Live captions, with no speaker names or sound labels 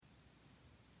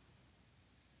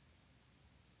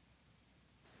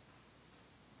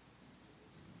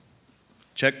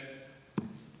Check.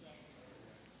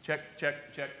 Check,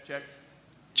 check, check, check.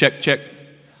 Check, check.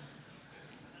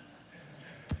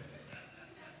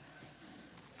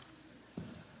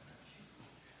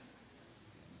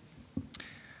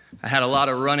 I had a lot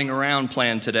of running around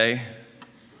planned today.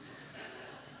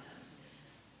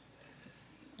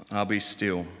 I'll be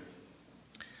still.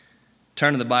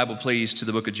 Turn in the Bible, please, to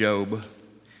the book of Job.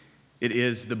 It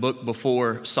is the book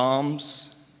before Psalms.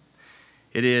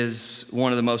 It is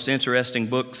one of the most interesting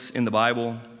books in the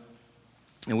Bible.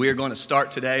 And we are going to start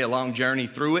today a long journey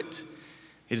through it.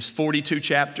 It is 42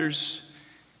 chapters.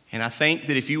 And I think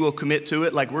that if you will commit to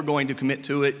it like we're going to commit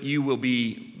to it, you will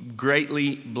be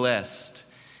greatly blessed.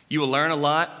 You will learn a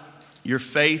lot. Your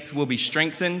faith will be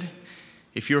strengthened.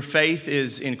 If your faith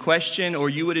is in question or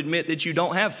you would admit that you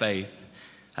don't have faith,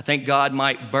 I think God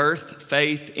might birth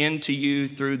faith into you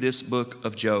through this book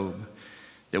of Job,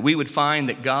 that we would find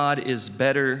that God is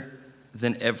better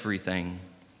than everything.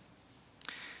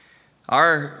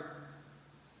 Our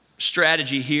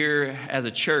strategy here as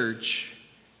a church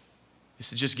is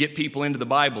to just get people into the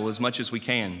Bible as much as we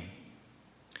can.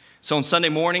 So on Sunday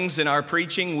mornings in our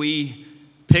preaching, we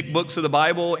pick books of the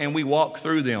Bible and we walk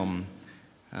through them.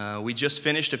 We just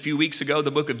finished a few weeks ago the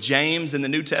book of James in the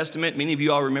New Testament. Many of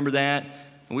you all remember that.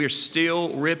 We are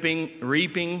still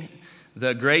reaping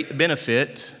the great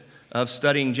benefit of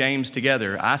studying James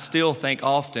together. I still think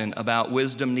often about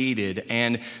wisdom needed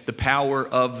and the power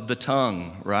of the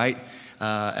tongue, right?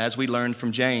 As we learned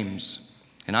from James.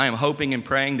 And I am hoping and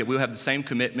praying that we'll have the same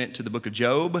commitment to the book of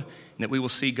Job and that we will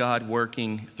see God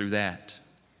working through that.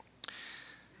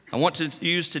 I want to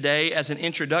use today as an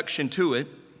introduction to it.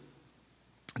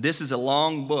 This is a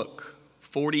long book,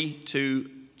 42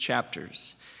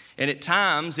 chapters. And at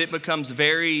times it becomes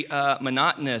very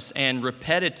monotonous and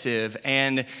repetitive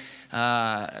and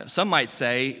some might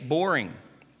say boring.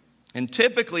 And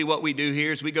typically what we do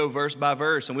here is we go verse by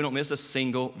verse and we don't miss a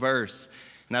single verse.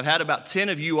 And I've had about 10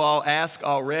 of you all ask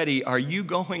already, are you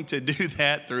going to do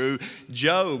that through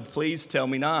Job? Please tell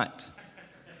me not.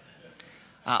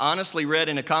 I honestly read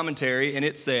in a commentary, and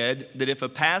it said that if a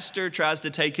pastor tries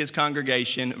to take his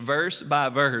congregation verse by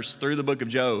verse through the book of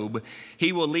Job,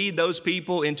 he will lead those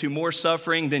people into more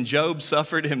suffering than Job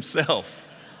suffered himself,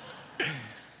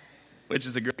 which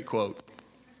is a great quote.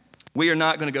 We are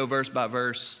not going to go verse by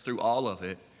verse through all of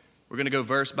it. We're going to go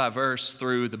verse by verse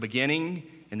through the beginning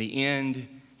and the end,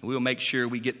 and we will make sure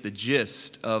we get the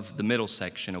gist of the middle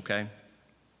section, okay?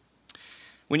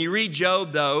 When you read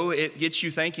Job, though, it gets you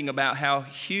thinking about how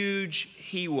huge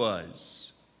he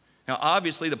was. Now,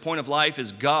 obviously, the point of life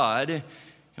is God,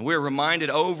 and we're reminded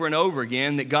over and over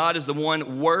again that God is the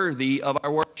one worthy of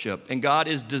our worship, and God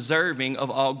is deserving of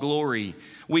all glory.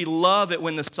 We love it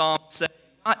when the psalm says,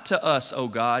 not to us, O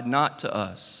God, not to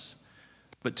us,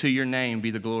 but to your name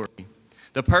be the glory.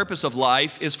 The purpose of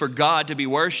life is for God to be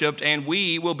worshiped, and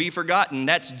we will be forgotten.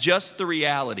 That's just the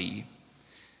reality.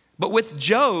 But with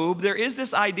Job, there is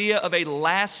this idea of a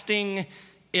lasting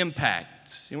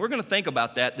impact. And we're going to think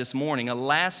about that this morning, a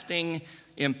lasting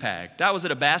impact. I was at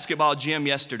a basketball gym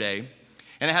yesterday,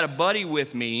 and I had a buddy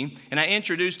with me, and I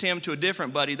introduced him to a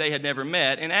different buddy they had never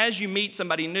met. And as you meet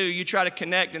somebody new, you try to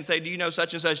connect and say, do you know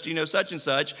such and such? Do you know such and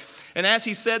such? And as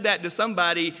he said that to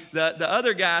somebody, the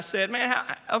other guy said, man,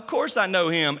 of course I know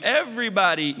him.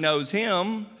 Everybody knows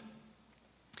him.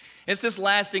 It's this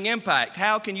lasting impact.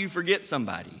 How can you forget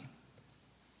somebody?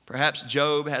 Perhaps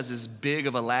Job has as big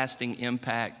of a lasting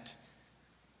impact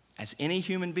as any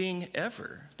human being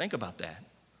ever. Think about that.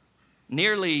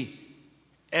 Nearly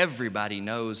everybody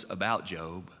knows about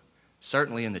Job,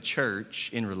 certainly in the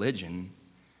church, in religion.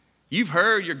 You've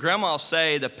heard your grandma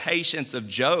say the patience of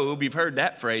Job. You've heard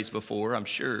that phrase before, I'm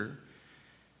sure.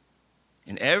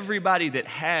 And everybody that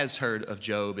has heard of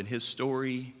Job and his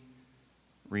story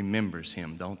remembers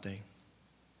him, don't they?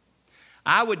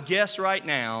 I would guess right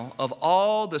now, of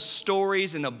all the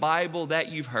stories in the Bible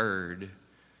that you've heard,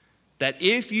 that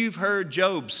if you've heard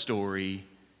Job's story,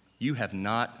 you have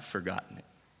not forgotten it.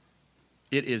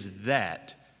 It is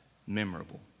that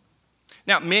memorable.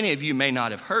 Now, many of you may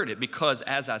not have heard it because,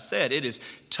 as I said, it is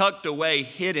tucked away,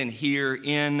 hidden here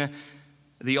in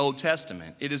the Old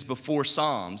Testament. It is before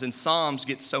Psalms, and Psalms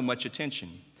get so much attention.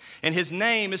 And his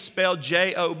name is spelled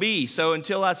J-O-B. So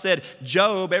until I said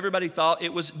Job, everybody thought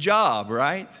it was Job,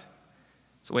 right?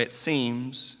 That's the way it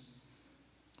seems.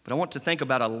 But I want to think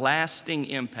about a lasting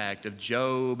impact of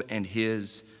Job and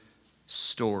his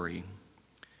story.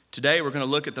 Today we're going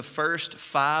to look at the first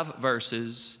 5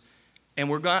 verses, and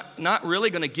we're not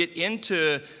really going to get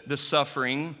into the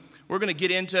suffering. We're going to get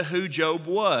into who Job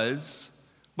was.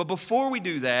 But before we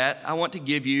do that, I want to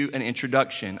give you an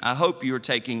introduction. I hope you are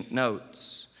taking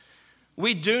notes.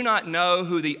 We do not know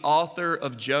who the author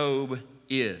of Job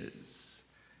is.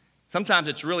 Sometimes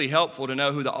it's really helpful to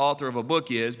know who the author of a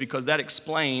book is because that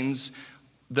explains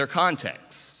their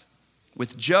context.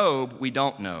 With Job, we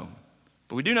don't know.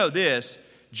 But we do know this: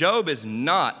 Job is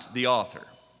not the author.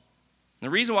 And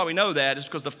the reason why we know that is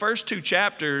because the first 2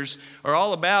 chapters are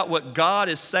all about what God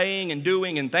is saying and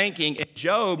doing and thinking, and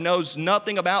Job knows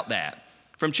nothing about that.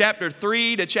 From chapter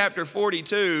 3 to chapter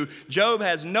 42, Job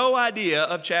has no idea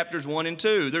of chapters 1 and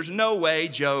 2. There's no way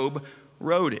Job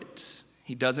wrote it.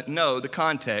 He doesn't know the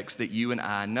context that you and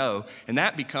I know, and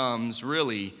that becomes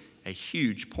really a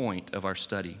huge point of our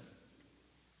study.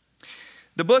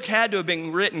 The book had to have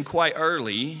been written quite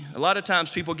early. A lot of times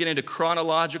people get into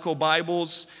chronological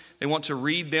Bibles. They want to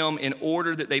read them in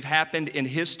order that they've happened in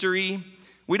history.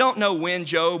 We don't know when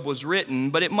Job was written,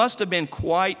 but it must have been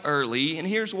quite early, and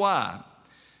here's why.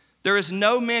 There is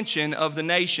no mention of the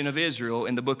nation of Israel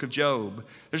in the book of Job.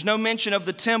 There's no mention of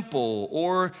the temple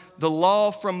or the law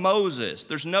from Moses.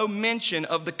 There's no mention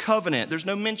of the covenant. There's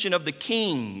no mention of the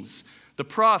kings, the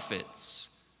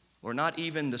prophets, or not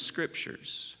even the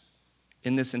scriptures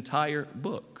in this entire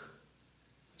book.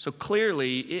 So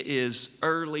clearly it is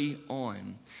early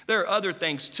on. There are other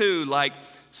things too, like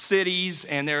cities,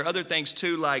 and there are other things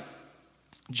too, like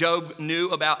Job knew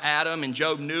about Adam and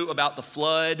Job knew about the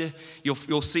flood.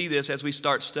 You'll see this as we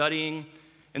start studying.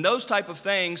 And those type of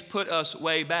things put us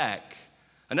way back.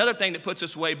 Another thing that puts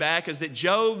us way back is that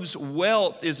Job's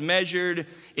wealth is measured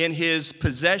in his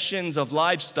possessions of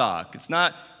livestock. It's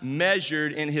not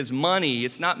measured in his money.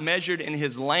 It's not measured in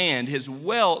his land. His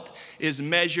wealth is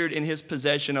measured in his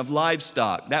possession of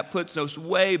livestock. That puts us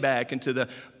way back into the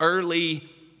early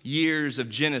years of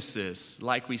Genesis,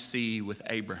 like we see with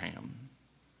Abraham.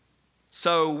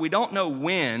 So we don't know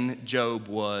when Job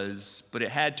was, but it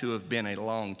had to have been a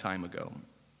long time ago.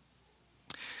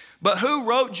 But who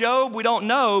wrote Job? We don't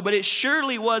know, but it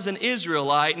surely was an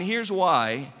Israelite, and here's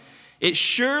why. It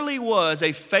surely was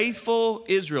a faithful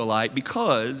Israelite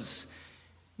because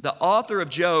the author of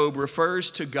Job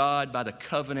refers to God by the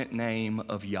covenant name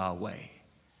of Yahweh.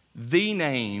 The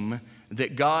name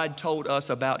that God told us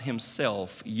about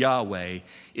himself, Yahweh,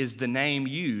 is the name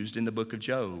used in the book of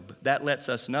Job. That lets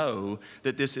us know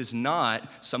that this is not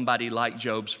somebody like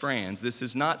Job's friends. This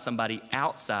is not somebody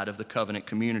outside of the covenant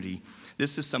community.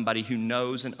 This is somebody who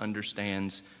knows and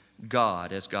understands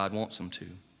God as God wants them to.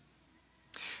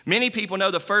 Many people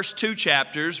know the first 2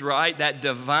 chapters, right? That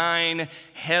divine,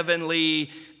 heavenly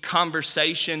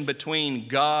conversation between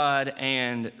God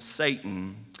and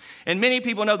Satan. And many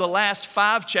people know the last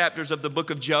 5 chapters of the book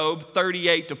of Job,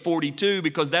 38 to 42,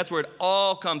 because that's where it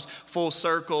all comes full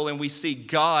circle and we see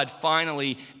God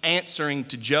finally answering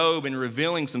to Job and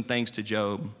revealing some things to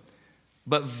Job.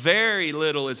 But very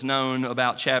little is known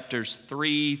about chapters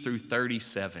 3 through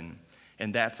 37,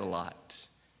 and that's a lot.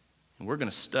 And we're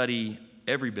going to study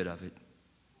every bit of it.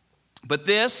 But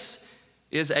this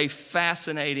is a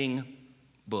fascinating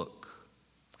book.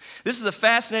 This is a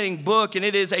fascinating book, and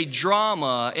it is a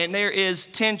drama, and there is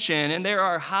tension, and there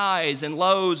are highs and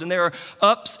lows, and there are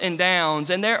ups and downs,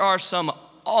 and there are some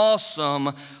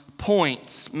awesome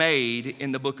points made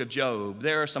in the book of Job.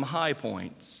 There are some high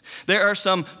points. There are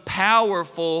some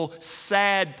powerful,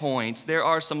 sad points. There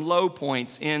are some low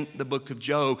points in the book of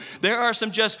Job. There are some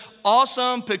just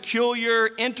awesome, peculiar,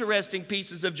 interesting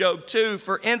pieces of Job too.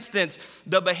 For instance,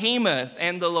 the behemoth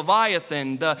and the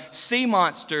leviathan, the sea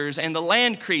monsters and the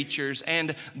land creatures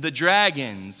and the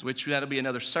dragons, which that'll be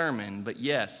another sermon. But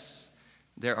yes,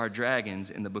 there are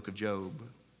dragons in the book of Job.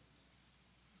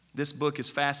 This book is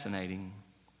fascinating.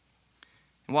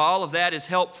 And while all of that is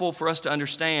helpful for us to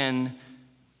understand,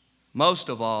 most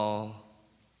of all,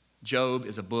 Job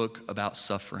is a book about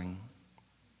suffering.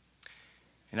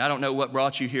 And I don't know what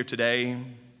brought you here today,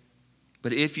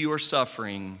 but if you are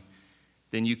suffering,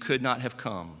 then you could not have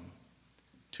come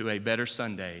to a better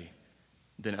Sunday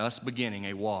than us beginning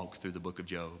a walk through the book of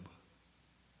Job.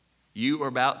 You are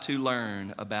about to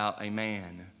learn about a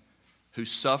man who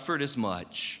suffered as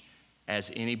much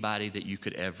as anybody that you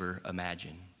could ever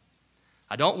imagine.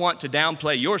 I don't want to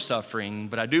downplay your suffering,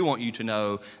 but I do want you to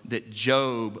know that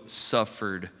Job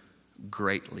suffered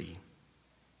greatly.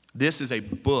 This is a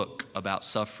book about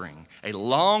suffering, a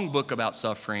long book about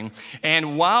suffering.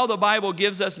 And while the Bible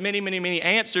gives us many, many, many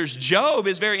answers, Job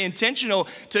is very intentional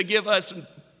to give us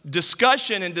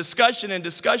discussion and discussion and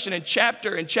discussion and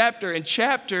chapter and chapter and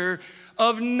chapter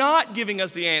of not giving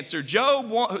us the answer.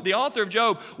 The author of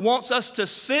Job wants us to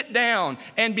sit down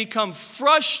and become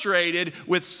frustrated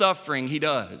with suffering. He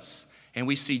does. And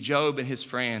we see Job and his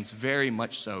friends very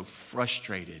much so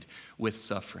frustrated with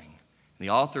suffering. the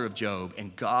author of Job,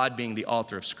 and God being the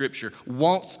author of Scripture,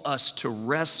 wants us to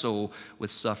wrestle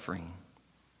with suffering.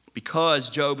 Because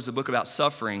Job is a book about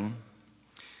suffering,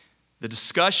 the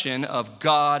discussion of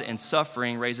God and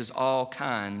suffering raises all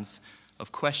kinds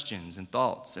of questions and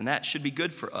thoughts, and that should be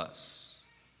good for us.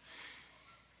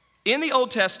 In the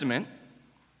Old Testament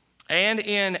and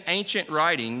in ancient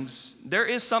writings, there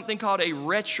is something called a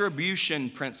retribution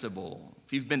principle.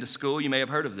 If you've been to school, you may have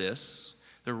heard of this,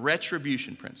 the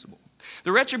retribution principle.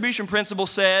 The retribution principle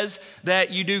says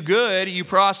that you do good, you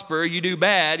prosper, you do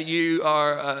bad, you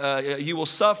will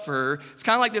suffer. It's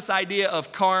kind of like this idea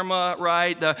of karma,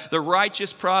 right? The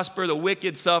righteous prosper, the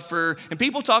wicked suffer. And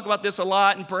people talk about this a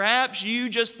lot, and perhaps you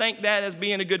just think that as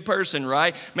being a good person,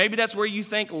 right? Maybe that's where you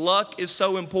think luck is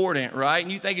so important, right?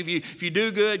 And you think if you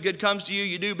do good, good comes to you.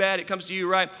 You do bad, it comes to you,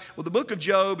 right? Well, the book of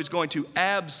Job is going to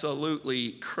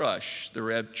absolutely crush the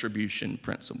retribution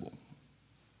principle.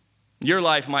 Your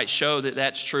life might show that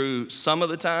that's true some of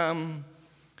the time,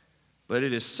 but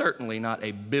it is certainly not a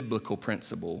biblical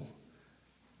principle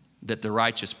that the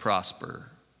righteous prosper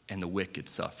and the wicked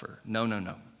suffer. No, no,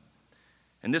 no.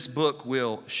 And this book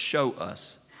will show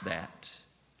us that.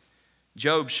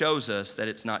 Job shows us that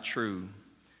it's not true.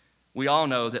 We all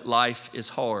know that life is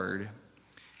hard,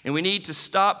 and we need to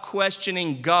stop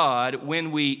questioning God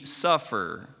when we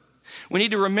suffer. We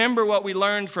need to remember what we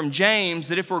learned from James,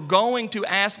 that if we're going to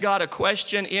ask God a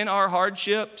question in our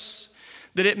hardships,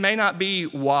 that it may not be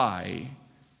why,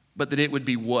 but that it would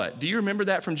be what. Do you remember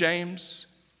that from James?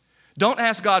 Don't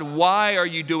ask God, why are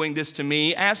you doing this to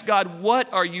me? Ask God,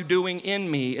 what are you doing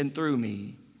in me and through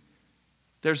me?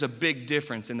 There's a big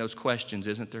difference in those questions,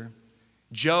 isn't there?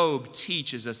 Job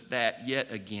teaches us that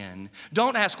yet again.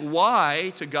 Don't ask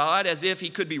why to God as if he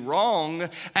could be wrong.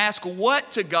 Ask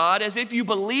what to God as if you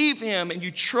believe him and you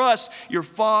trust your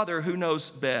Father who knows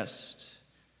best.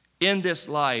 In this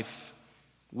life,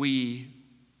 we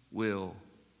will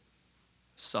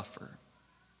suffer.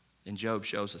 And Job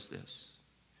shows us this.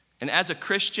 And as a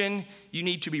Christian, you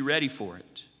need to be ready for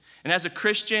it. And as a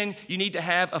Christian, you need to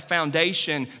have a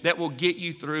foundation that will get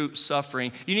you through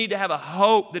suffering. You need to have a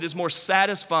hope that is more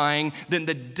satisfying than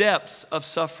the depths of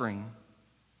suffering.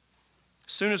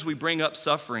 As soon as we bring up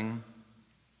suffering,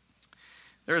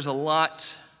 there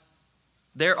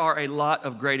are a lot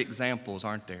of great examples,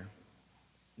 aren't there?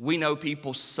 We know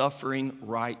people suffering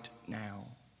right now.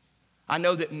 I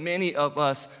know that many of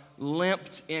us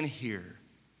limped in here,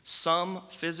 some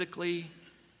physically,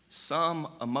 some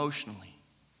emotionally.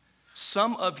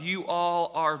 Some of you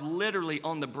all are literally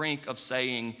on the brink of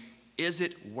saying, is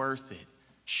it worth it?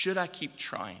 Should I keep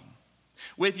trying?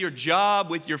 With your job,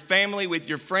 with your family, with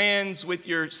your friends, with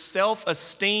your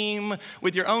self-esteem,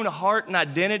 with your own heart and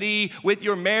identity, with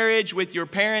your marriage, with your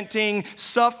parenting,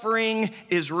 suffering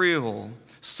is real.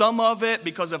 Some of it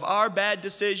because of our bad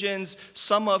decisions,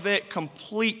 some of it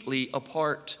completely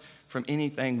apart from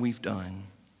anything we've done.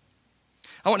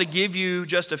 I want to give you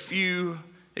just a few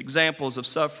examples of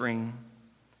suffering.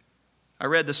 I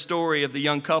read the story of the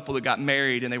young couple that got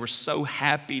married, and they were so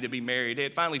happy to be married. They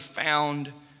had finally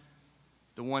found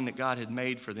the one that God had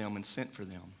made for them and sent for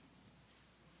them.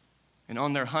 And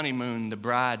on their honeymoon, the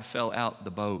bride fell out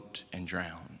the boat and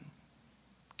drowned.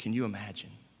 Can you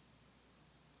imagine?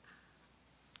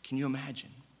 Can you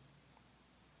imagine?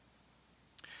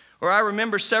 Or I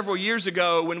remember several years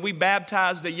ago when we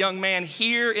baptized a young man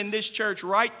here in this church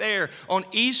right there on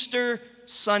Easter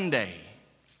Sunday.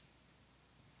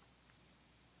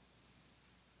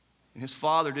 And his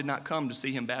father did not come to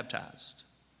see him baptized.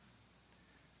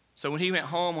 So when he went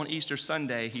home on Easter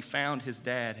Sunday, he found his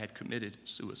dad had committed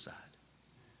suicide.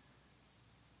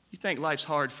 You think life's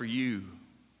hard for you.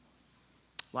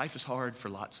 Life is hard for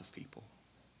lots of people.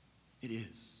 It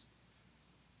is.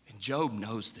 And Job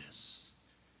knows this.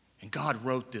 And God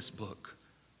wrote this book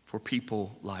for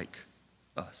people like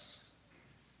us.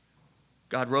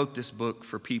 God wrote this book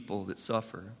for people that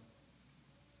suffer.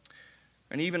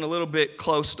 And even a little bit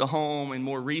close to home and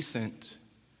more recent,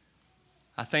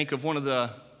 I think of one of the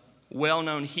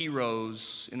well-known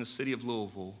heroes in the city of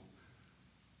Louisville,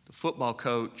 the football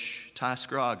coach, Ty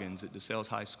Scroggins at DeSales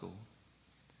High School,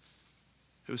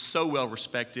 who was so well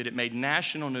respected, it made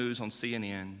national news on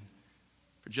CNN.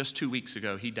 For just 2 weeks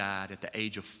ago, he died at the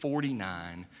age of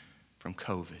 49 from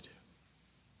COVID.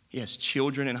 He has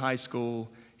children in high school.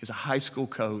 He's a high school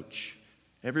coach.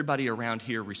 Everybody around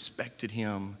here respected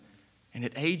him. And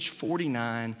at age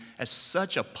 49, as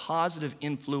such a positive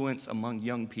influence among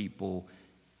young people,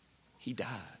 he died.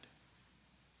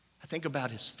 I think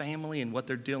about his family and what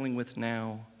they're dealing with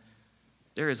now.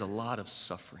 There is a lot of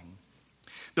suffering.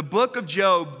 The book of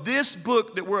Job, this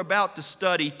book that we're about to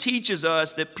study, teaches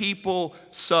us that people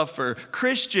suffer.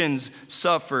 Christians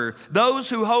suffer. Those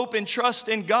who hope and trust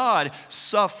in God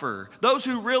suffer. Those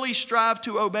who really strive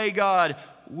to obey God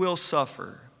will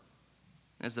suffer.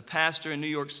 As the pastor in New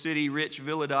York City, Rich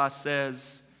Villadas,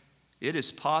 says, it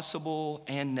is possible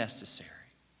and necessary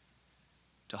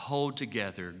to hold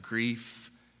together grief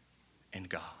and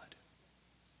God.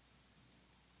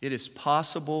 It is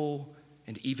possible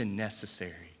and even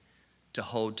necessary to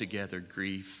hold together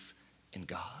grief and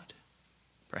God.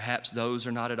 Perhaps those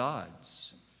are not at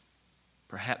odds.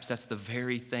 Perhaps that's the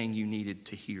very thing you needed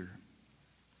to hear.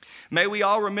 May we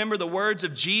all remember the words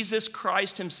of Jesus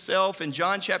Christ himself in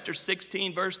John chapter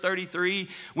 16, verse 33,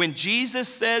 when Jesus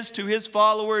says to his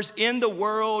followers, in the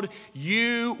world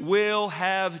you will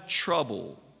have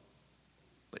trouble,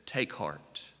 but take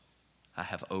heart, I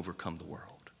have overcome the world.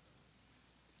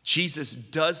 Jesus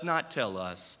does not tell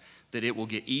us that it will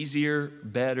get easier,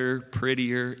 better,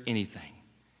 prettier, anything.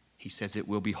 He says it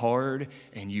will be hard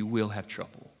and you will have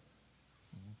trouble.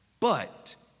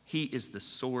 But he is the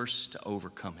source to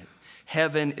overcome it.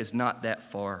 Heaven is not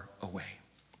that far away.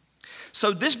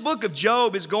 So this book of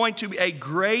Job is going to be a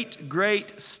great,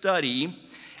 great study.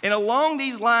 And along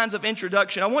these lines of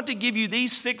introduction, I want to give you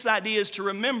these 6 ideas to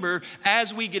remember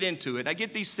as we get into it. I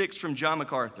get these 6 from John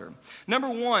MacArthur. Number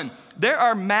 1, there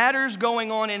are matters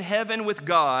going on in heaven with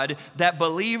God that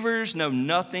believers know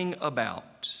nothing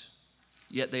about,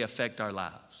 yet they affect our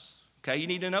lives. Okay, you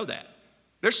need to know that.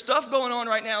 There's stuff going on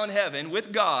right now in heaven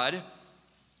with God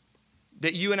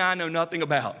that you and I know nothing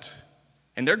about.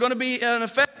 And they're going to be an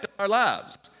effect on our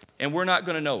lives, and we're not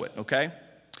going to know it, okay?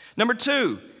 Number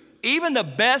 2, even the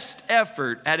best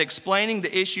effort at explaining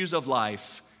the issues of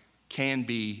life can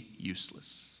be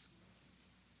useless.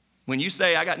 When you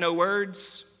say, I got no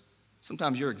words,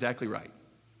 sometimes you're exactly right.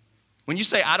 When you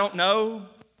say, I don't know,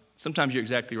 sometimes you're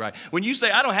exactly right. When you say,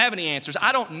 I don't have any answers,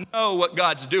 I don't know what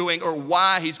God's doing or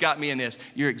why he's got me in this,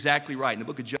 you're exactly right. And the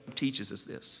book of Job teaches us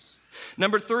this.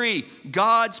 Number 3,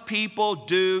 God's people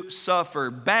do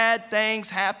suffer. Bad things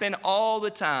happen all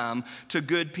the time to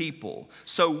good people.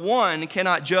 So one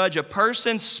cannot judge a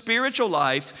person's spiritual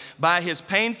life by his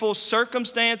painful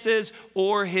circumstances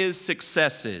or his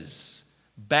successes.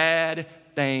 Bad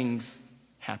things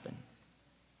happen.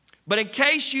 But in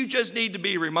case you just need to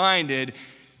be reminded,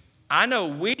 I know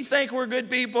we think we're good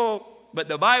people, but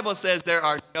the Bible says there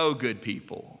are no good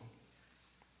people.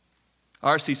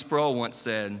 R.C. Sproul once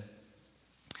said,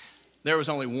 there was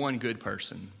only one good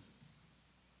person,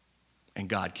 and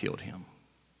God killed him.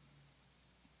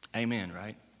 Amen,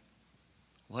 right?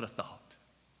 What a thought.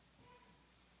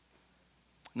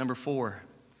 Number 4,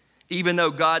 even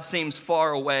though God seems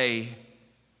far away,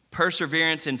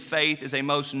 perseverance in faith is a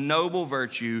most noble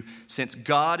virtue since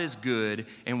God is good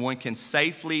and one can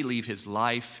safely leave his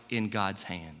life in God's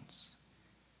hands.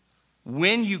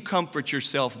 When you comfort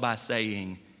yourself by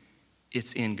saying,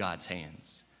 it's in God's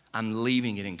hands, I'm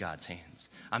leaving it in God's hands,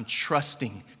 I'm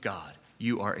trusting God,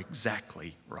 you are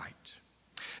exactly right.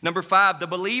 Number 5, the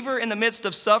believer in the midst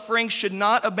of suffering should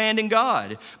not abandon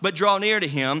God, but draw near to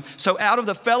him, so out of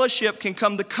the fellowship can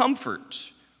come the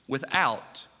comfort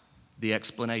without the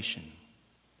explanation.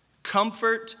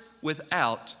 Comfort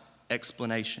without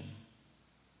explanation.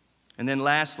 And then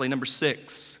lastly, number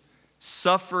 6,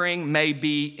 suffering may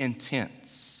be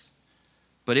intense,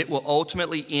 but it will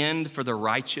ultimately end for the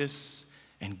righteous,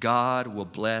 and God will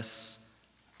bless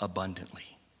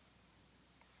abundantly.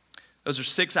 Those are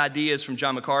 6 ideas from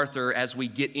John MacArthur as we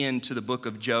get into the book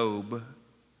of Job.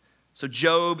 So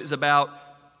Job is about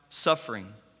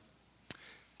suffering.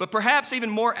 But perhaps even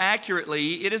more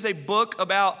accurately, it is a book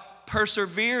about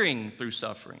persevering through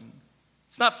suffering.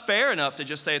 It's not fair enough to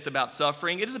just say it's about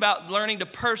suffering. It is about learning to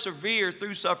persevere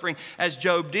through suffering as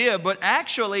Job did. But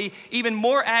actually, even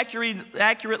more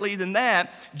accurately than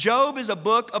that, Job is a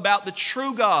book about the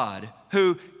true God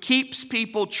who keeps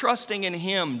people trusting in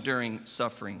him during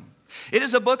suffering. It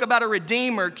is a book about a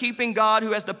redeemer keeping God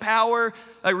who has the power,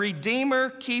 a redeemer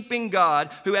keeping God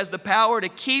who has the power to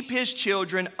keep his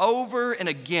children over and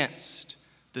against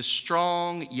the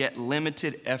strong yet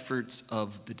limited efforts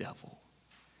of the devil.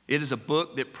 It is a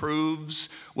book that proves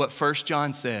what 1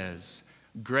 John says,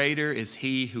 greater is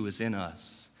he who is in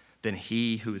us than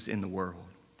he who is in the world.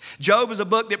 Job is a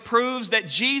book that proves that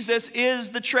Jesus is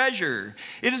the treasure.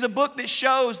 It is a book that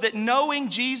shows that knowing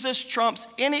Jesus trumps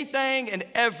anything and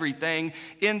everything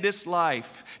in this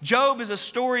life. Job is a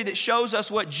story that shows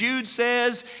us what Jude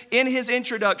says in his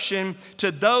introduction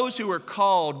to those who are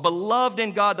called, beloved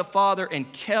in God the Father,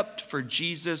 and kept for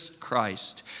Jesus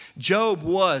Christ. Job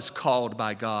was called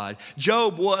by God.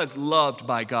 Job was loved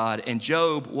by God, and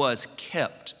Job was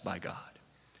kept by God.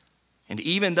 And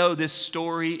even though this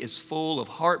story is full of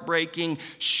heartbreaking,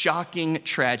 shocking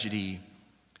tragedy,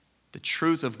 the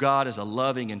truth of God as a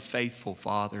loving and faithful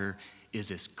Father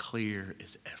is as clear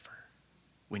as ever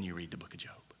when you read the book of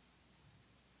Job.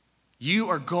 You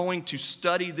are going to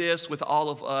study this with all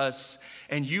of us,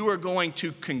 and you are going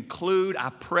to conclude, I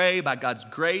pray, by God's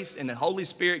grace and the Holy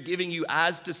Spirit giving you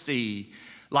eyes to see.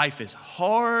 Life is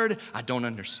hard, I don't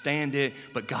understand it,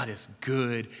 but God is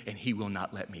good, and He will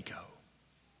not let me go.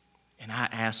 And I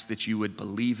ask that you would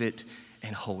believe it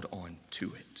and hold on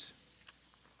to it.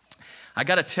 I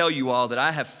got to tell you all that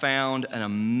I have found an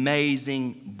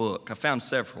amazing book. I found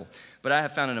several, but I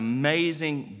have found an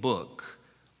amazing book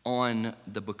on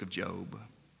the book of Job.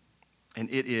 And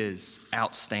it is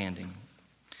outstanding.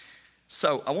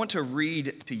 So I want to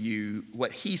read to you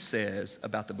what he says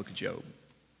about the book of Job.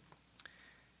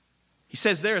 He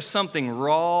says there is something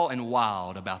raw and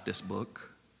wild about this book.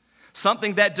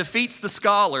 Something that defeats the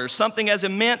scholars, something as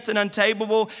immense and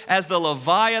untamable as the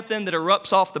Leviathan that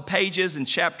erupts off the pages in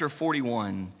chapter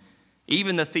 41.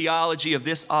 Even the theology of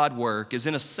this odd work is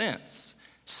in a sense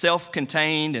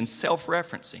self-contained and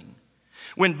self-referencing.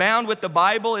 When bound with the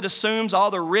Bible, it assumes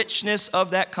all the richness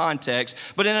of that context.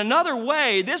 But in another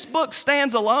way, this book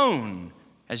stands alone,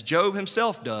 as Job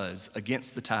himself does,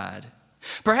 against the tide.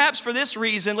 Perhaps for this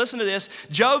reason, listen to this,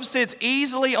 Job sits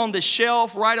easily on the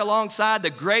shelf right alongside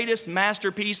the greatest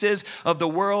masterpieces of the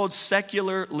world's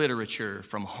secular literature,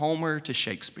 from Homer to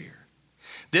Shakespeare.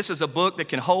 This is a book that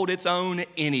can hold its own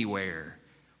anywhere,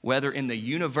 whether in the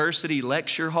university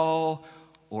lecture hall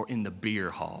or in the beer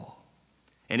hall.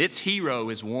 And its hero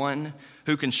is one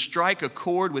who can strike a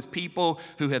chord with people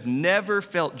who have never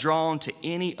felt drawn to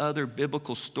any other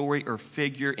biblical story or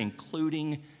figure,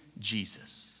 including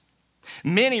Jesus.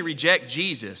 Many reject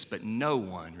Jesus, but no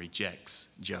one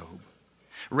rejects Job.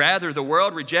 Rather, the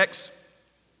world respects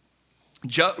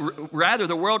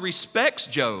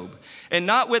Job, and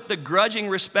not with the grudging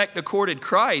respect accorded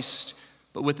Christ,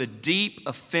 but with a deep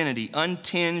affinity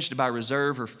untinged by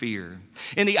reserve or fear.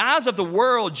 In the eyes of the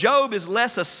world, Job is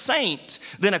less a saint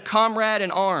than a comrade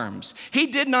in arms. He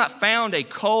did not found a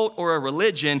cult or a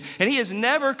religion, and he has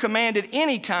never commanded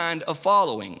any kind of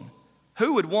following.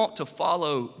 Who would want to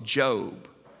follow Job?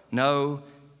 No,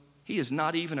 he is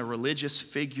not even a religious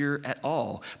figure at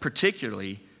all,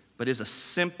 particularly, but is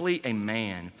simply a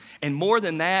man. And more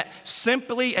than that,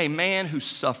 simply a man who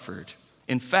suffered.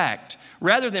 In fact,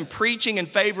 rather than preaching in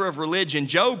favor of religion,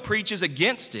 Job preaches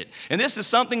against it. And this is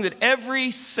something that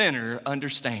every sinner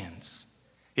understands.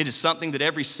 It is something that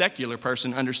every secular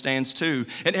person understands too.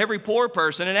 And every poor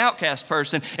person, an outcast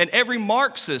person, and every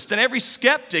Marxist, and every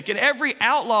skeptic, and every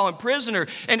outlaw and prisoner,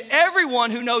 and everyone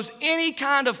who knows any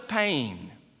kind of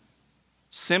pain,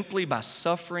 simply by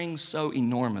suffering so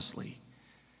enormously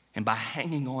and by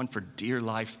hanging on for dear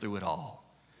life through it all.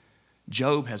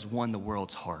 Job has won the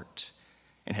world's heart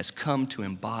and has come to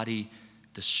embody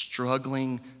the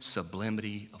struggling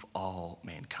sublimity of all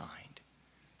mankind.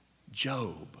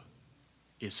 Job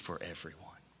is for everyone.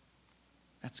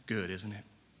 That's good, isn't it?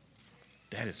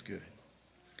 That is good.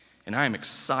 And I am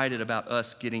excited about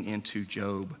us getting into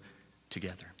Job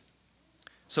together.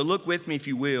 So look with me, if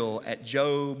you will, at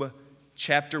Job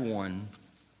chapter 1.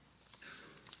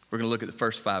 We're going to look at the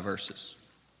first 5 verses.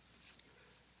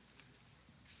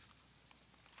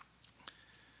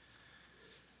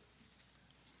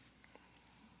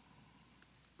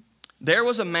 There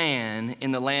was a man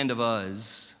in the land of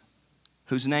Uz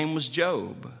whose name was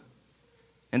Job.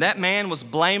 And that man was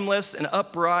blameless and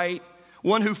upright,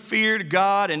 one who feared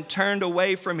God and turned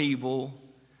away from evil.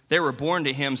 There were born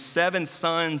to him 7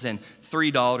 sons and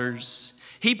 3 daughters.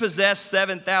 He possessed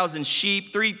 7,000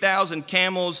 sheep, 3,000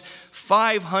 camels,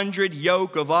 500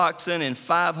 yoke of oxen, and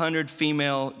 500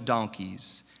 female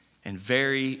donkeys, and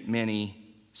very many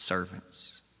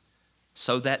servants.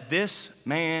 So that this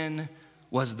man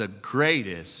was the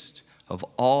greatest of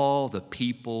all the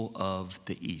people of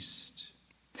the East.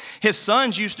 His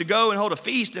sons used to go and hold a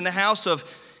feast in the house of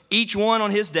each one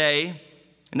on his day,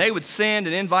 and they would send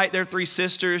and invite their 3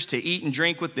 sisters to eat and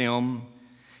drink with them.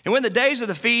 And when the days of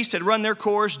the feast had run their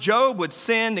course, Job would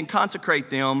send and consecrate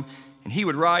them, and he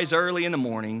would rise early in the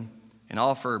morning and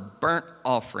offer burnt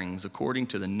offerings according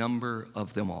to the number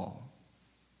of them all.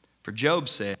 For Job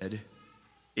said,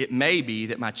 "It may be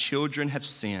that my children have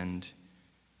sinned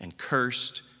and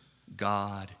cursed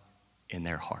God in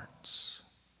their hearts."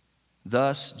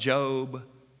 Thus Job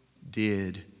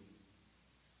did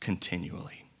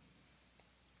continually.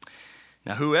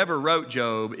 Now, whoever wrote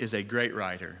Job is a great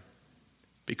writer,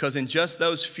 because in just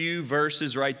those few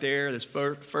verses right there, those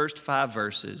first 5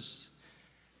 verses,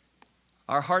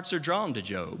 our hearts are drawn to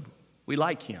Job. We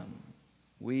like him.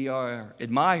 We are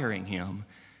admiring him.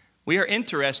 We are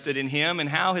interested in him and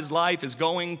how his life is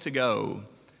going to go.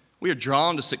 We are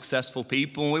drawn to successful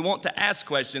people, and we want to ask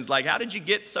questions like, how did you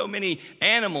get so many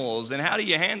animals, and how do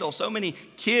you handle so many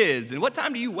kids, and what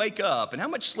time do you wake up, and how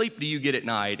much sleep do you get at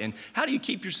night, and how do you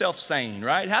keep yourself sane,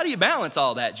 right? How do you balance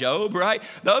all that, Job, right?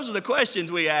 Those are the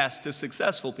questions we ask to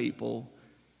successful people,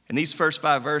 and these first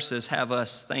 5 verses have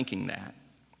us thinking that.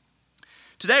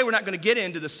 Today, we're not going to get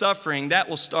into the suffering. That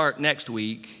will start next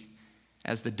week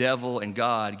as the devil and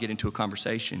God get into a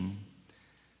conversation.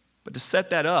 But to set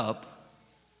that up,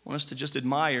 I want us to just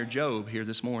admire Job here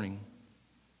this morning.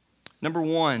 Number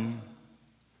 1,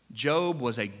 Job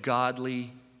was a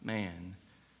godly man.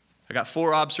 I got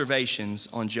 4 observations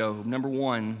on Job. Number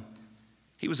 1,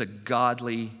 he was a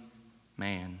godly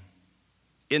man.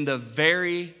 In the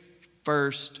very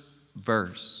first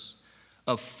verse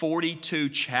of 42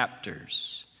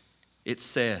 chapters, it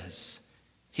says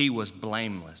he was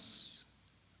blameless,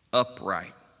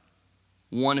 upright,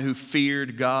 one who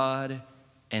feared God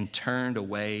and turned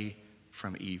away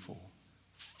from evil.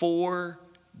 4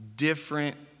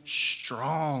 different,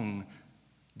 strong,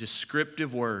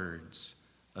 descriptive words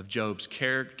of Job's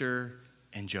character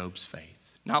and Job's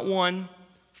faith. Not 1,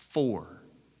 4.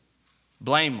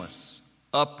 Blameless,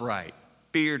 upright,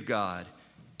 feared God,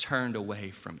 turned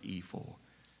away from evil.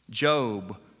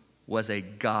 Job was a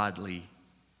godly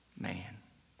man.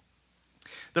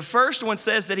 The first one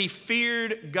says that he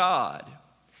feared God.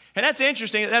 And that's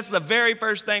interesting. That's the very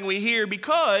first thing we hear,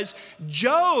 because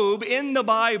Job in the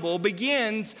Bible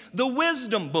begins the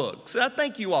wisdom books. And I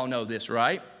think you all know this,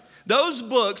 right? Those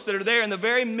books that are there in the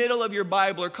very middle of your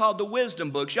Bible are called the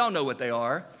wisdom books. Y'all know what they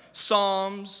are.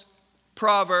 Psalms,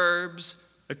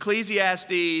 Proverbs,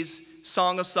 Ecclesiastes,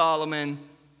 Song of Solomon,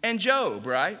 and Job,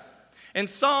 right? And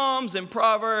Psalms and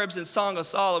Proverbs and Song of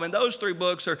Solomon, those 3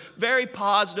 books are very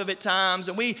positive at times,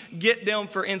 and we get them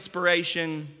for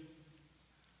inspiration.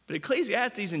 But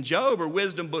Ecclesiastes and Job are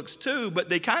wisdom books too, but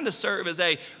they kind of serve as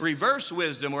a reverse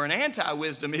wisdom or an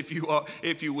anti-wisdom, if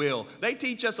you will. They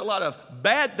teach us a lot of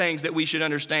bad things that we should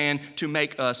understand to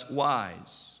make us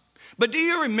wise. But do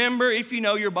you remember, if you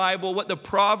know your Bible, what the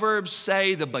Proverbs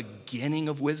say the beginning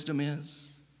of wisdom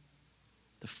is?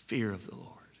 The fear of the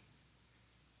Lord.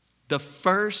 The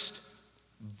first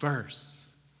verse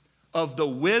of the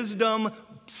wisdom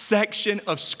section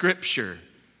of Scripture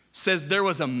says there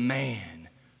was a man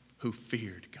who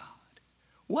feared God.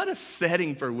 What a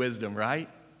setting for wisdom, right?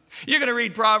 You're going to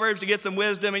read Proverbs to get some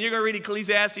wisdom, and you're going to read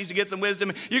Ecclesiastes to get some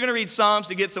wisdom. You're going to read Psalms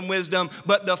to get some wisdom.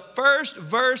 But the first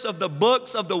verse of the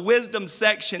books of the wisdom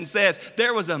section says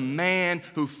there was a man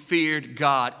who feared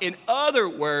God. In other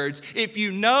words, if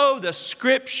you know the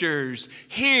Scriptures,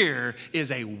 here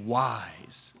is a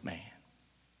wise man.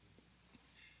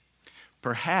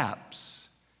 Perhaps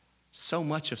so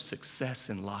much of success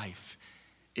in life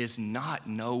is not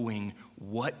knowing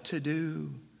what to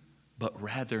do, but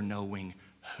rather knowing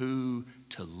who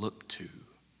to look to,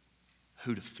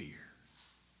 who to fear.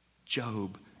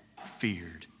 Job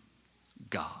feared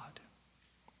God.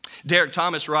 Derek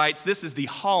Thomas writes, this is the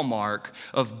hallmark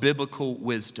of biblical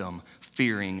wisdom,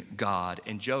 fearing God,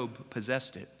 and Job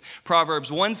possessed it.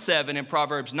 Proverbs 1:7 and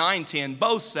Proverbs 9:10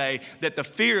 both say that the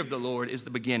fear of the Lord is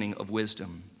the beginning of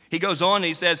wisdom. He goes on and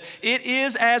he says, it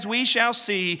is, as we shall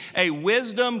see, a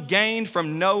wisdom gained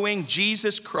from knowing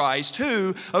Jesus Christ,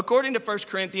 who, according to 1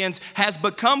 Corinthians, has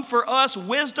become for us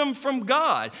wisdom from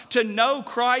God. To know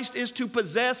Christ is to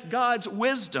possess God's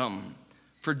wisdom.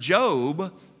 For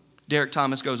Job, Derek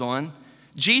Thomas goes on,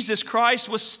 Jesus Christ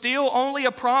was still only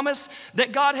a promise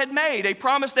that God had made, a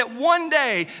promise that one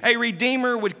day a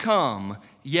Redeemer would come.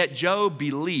 Yet Job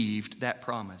believed that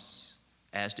promise,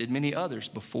 as did many others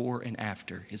before and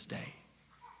after his day.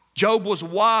 Job was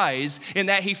wise in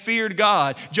that he feared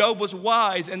God. Job was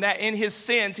wise in that in his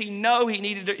sins he knew he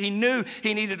needed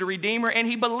a Redeemer, and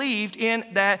he believed in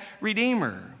that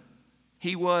Redeemer.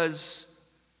 He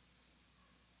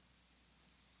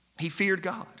feared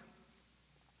God.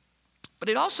 But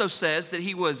it also says that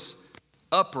he was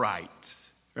upright,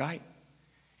 right?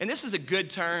 And this is a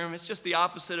good term. It's just the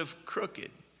opposite of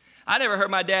crooked. I never heard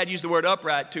my dad use the word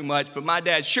upright too much, but my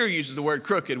dad sure uses the word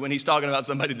crooked when he's talking about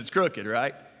somebody that's crooked,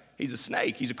 right? He's a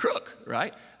snake. He's a crook,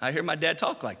 right? I hear my dad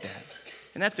talk like that.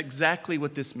 And that's exactly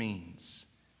what this means.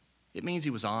 It means he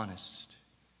was honest.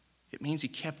 It means he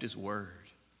kept his word.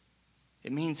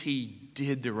 It means he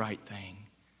did the right thing.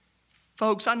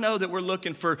 Folks, I know that we're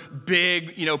looking for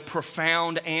big,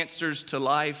 profound answers to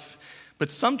life, but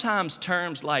sometimes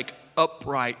terms like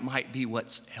upright might be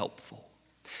what's helpful.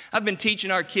 I've been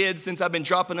teaching our kids since I've been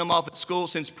dropping them off at school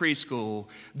since preschool.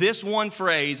 This one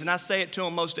phrase, and I say it to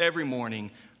them most every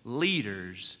morning: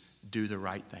 leaders do the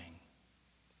right thing.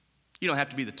 You don't have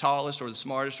to be the tallest or the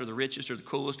smartest or the richest or the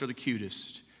coolest or the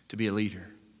cutest to be a leader.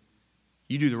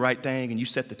 You do the right thing and you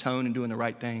set the tone in doing the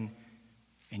right thing,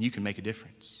 and you can make a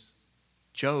difference.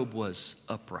 Job was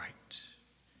upright.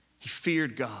 He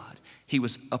feared God. He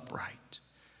was upright.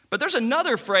 But there's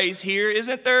another phrase here,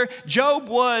 isn't there? Job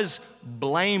was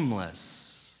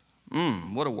blameless.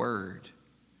 What a word.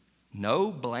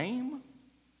 No blame?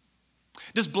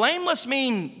 Does blameless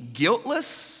mean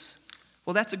guiltless?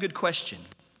 Well, that's a good question.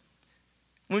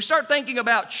 When we start thinking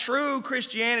about true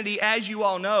Christianity, as you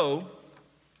all know,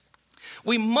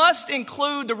 we must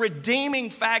include the redeeming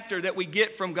factor that we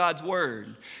get from God's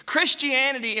word.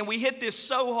 Christianity, and we hit this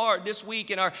so hard this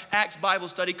week in our Acts Bible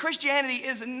study, Christianity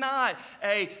is not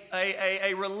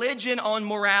a religion on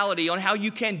morality, on how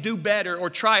you can do better or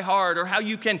try hard or how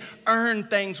you can earn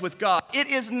things with God. It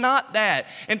is not that.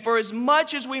 And for as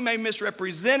much as we may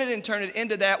misrepresent it and turn it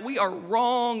into that, we are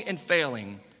wrong and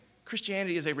failing.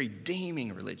 Christianity is a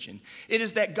redeeming religion. It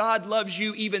is that God loves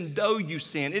you even though you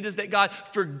sin. It is that God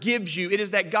forgives you. It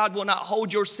is that God will not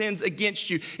hold your sins against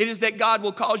you. It is that God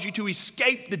will cause you to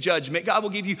escape the judgment. God will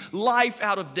give you life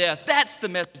out of death. That's the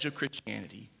message of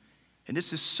Christianity. And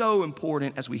this is so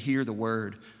important as we hear the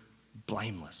word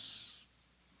blameless.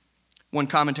 One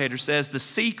commentator says the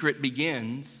secret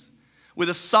begins with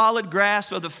a solid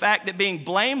grasp of the fact that being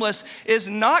blameless is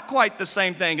not quite the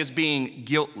same thing as being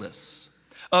guiltless.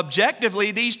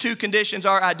 Objectively, these two conditions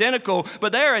are identical,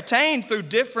 but they are attained through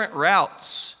different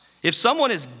routes. If someone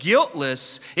is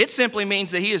guiltless, it simply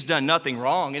means that he has done nothing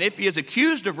wrong. And if he is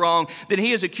accused of wrong, then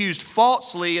he is accused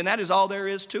falsely, and that is all there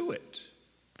is to it.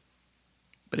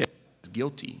 But if he is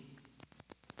guilty.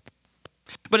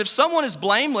 But if someone is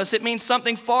blameless, it means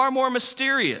something far more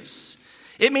mysterious.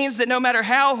 It means that no matter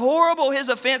how horrible his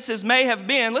offenses may have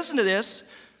been, listen to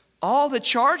this, all the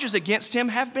charges against him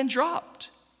have been dropped.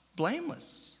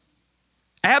 Blameless.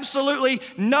 Absolutely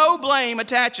no blame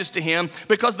attaches to him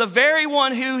because the very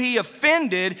one who he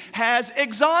offended has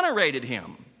exonerated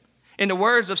him. In the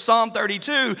words of Psalm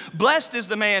 32, blessed is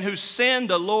the man whose sin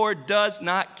the Lord does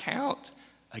not count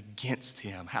against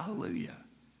him. Hallelujah.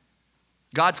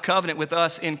 God's covenant with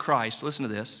us in Christ, listen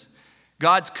to this.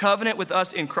 God's covenant with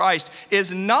us in Christ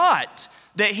is not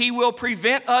that he will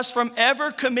prevent us from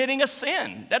ever committing a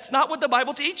sin. That's not what the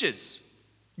Bible teaches.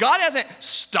 God hasn't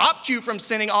stopped you from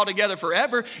sinning altogether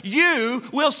forever. You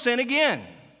will sin again.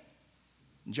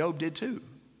 Job did too,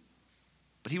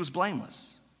 but he was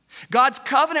blameless. God's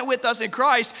covenant with us in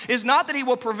Christ is not that he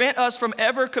will prevent us from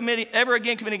ever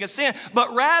again committing a sin,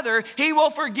 but rather he will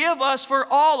forgive us for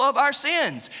all of our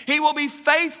sins. He will be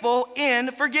faithful in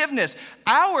forgiveness.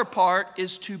 Our part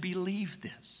is to believe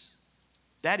this.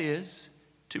 That is,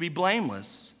 to be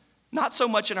blameless. Not so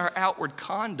much in our outward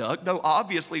conduct, though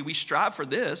obviously we strive for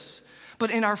this,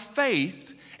 but in our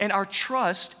faith and our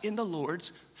trust in the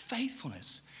Lord's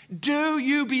faithfulness. Do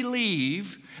you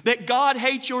believe that God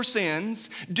hates your sins?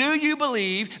 Do you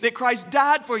believe that Christ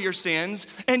died for your sins?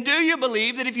 And do you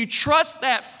believe that if you trust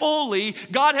that fully,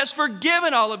 God has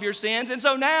forgiven all of your sins, and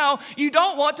so now you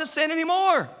don't want to sin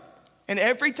anymore? And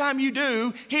every time you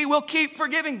do, he will keep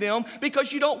forgiving them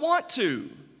because you don't want to.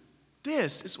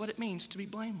 This is what it means to be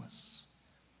blameless.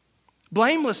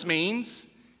 Blameless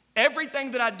means everything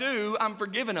that I do, I'm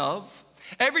forgiven of.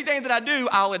 Everything that I do,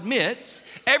 I'll admit.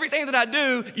 Everything that I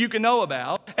do, you can know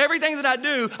about. Everything that I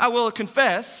do, I will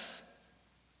confess.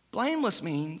 Blameless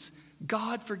means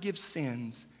God forgives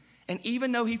sins. And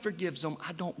even though he forgives them,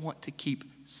 I don't want to keep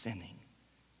sinning.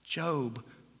 Job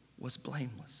was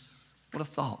blameless. What a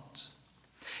thought.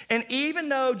 And even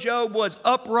though Job was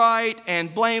upright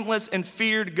and blameless and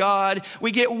feared God,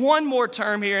 we get one more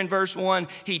term here in verse 1.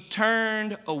 He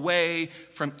turned away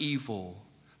from evil.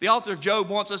 The author of Job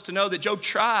wants us to know that Job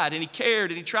tried and he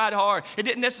cared and he tried hard. It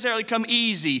didn't necessarily come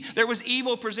easy. There was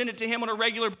evil presented to him on a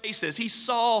regular basis. He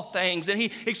saw things and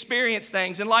he experienced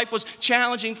things, and life was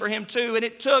challenging for him too. And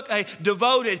it took a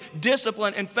devoted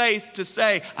discipline and faith to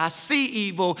say, I see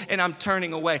evil and I'm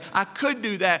turning away. I could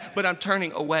do that, but I'm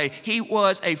turning away. He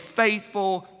was a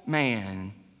faithful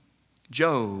man.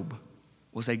 Job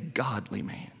was a godly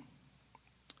man.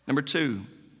 Number 2,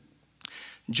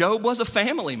 Job was a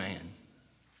family man.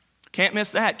 Can't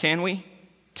miss that, can we?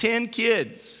 10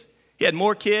 kids. He had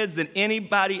more kids than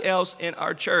anybody else in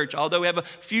our church, although we have a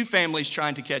few families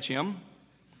trying to catch him.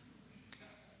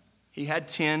 He had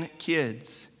 10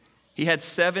 kids. He had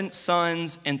 7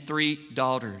 sons and 3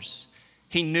 daughters.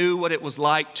 He knew what it was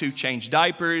like to change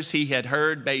diapers. He had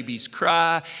heard babies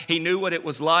cry. He knew what it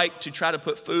was like to try to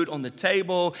put food on the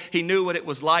table. He knew what it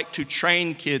was like to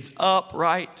train kids up,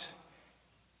 right?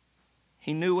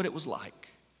 He knew what it was like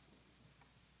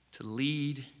to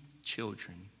lead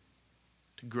children,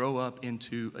 to grow up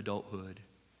into adulthood.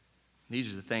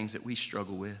 These are the things that we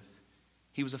struggle with.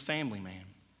 He was a family man.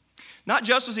 Not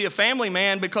just was he a family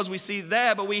man because we see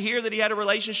that, but we hear that he had a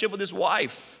relationship with his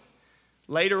wife.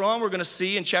 Later on, we're going to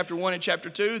see in chapter 1 and chapter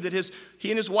 2 that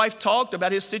he and his wife talked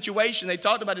about his situation. They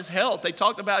talked about his health. They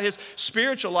talked about his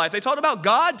spiritual life. They talked about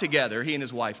God together, he and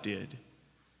his wife did.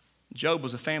 Job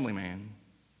was a family man.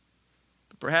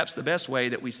 But perhaps the best way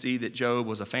that we see that Job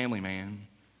was a family man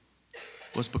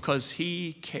was because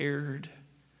he cared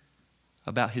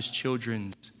about his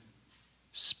children's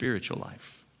spiritual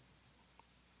life.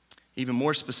 Even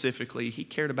more specifically, he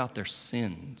cared about their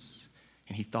sins,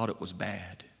 and he thought it was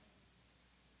bad.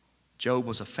 Job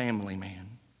was a family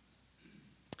man.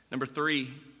 Number 3,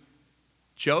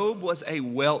 Job was a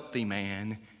wealthy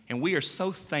man, and we are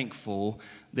so thankful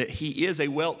that he is a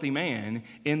wealthy man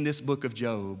in this book of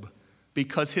Job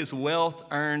because his wealth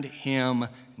earned him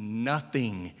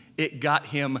nothing. It got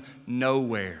him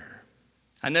nowhere.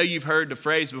 I know you've heard the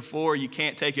phrase before, you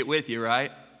can't take it with you,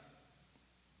 right?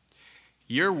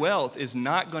 Your wealth is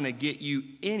not going to get you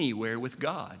anywhere with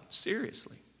God,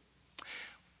 seriously.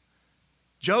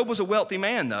 Job was a wealthy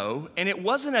man, though, and it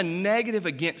wasn't a negative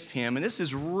against him, and this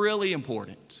is really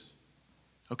important.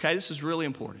 Okay, this is really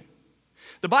important.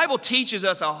 The Bible teaches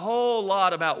us a whole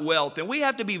lot about wealth, and we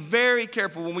have to be very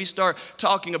careful when we start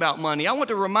talking about money. I want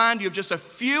to remind you of just a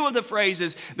few of the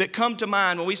phrases that come to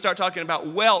mind when we start talking about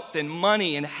wealth and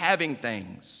money and having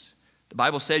things. The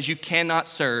Bible says you cannot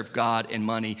serve God and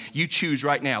money. You choose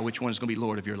right now which one is going to be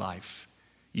Lord of your life.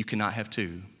 You cannot have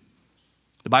two.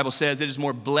 The Bible says it is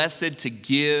more blessed to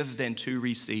give than to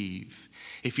receive.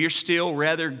 If you're still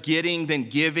rather getting than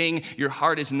giving, your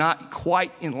heart is not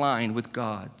quite in line with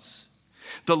God's.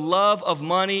 The love of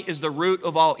money is the root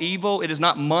of all evil. It is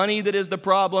not money that is the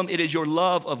problem. It is your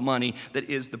love of money that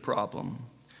is the problem.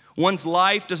 One's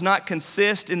life does not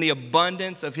consist in the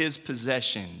abundance of his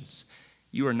possessions.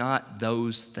 You are not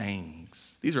those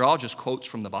things. These are all just quotes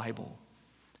from the Bible.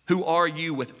 Who are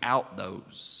you without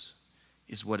those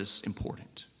is what is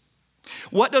important.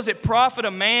 What does it profit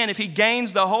a man if he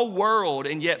gains the whole world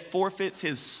and yet forfeits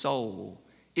his soul?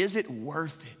 Is it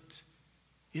worth it?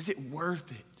 Is it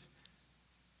worth it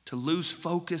to lose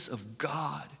focus of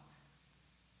God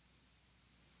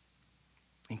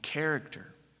and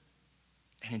character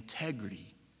and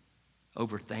integrity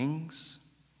over things?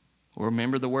 Or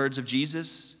remember the words of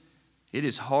Jesus? It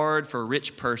is hard for a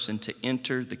rich person to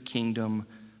enter the kingdom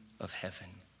of heaven.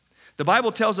 The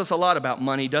Bible tells us a lot about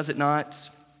money, does it not?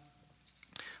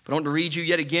 But I want to read you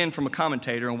yet again from a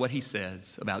commentator on what he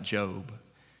says about Job.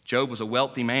 Job was a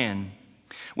wealthy man.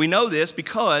 We know this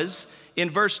because in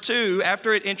verse 2,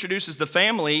 after it introduces the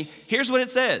family, here's what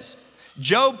it says.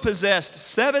 Job possessed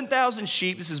 7,000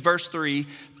 sheep, this is verse 3,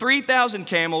 3,000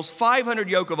 camels, 500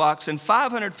 yoke of oxen,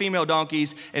 500 female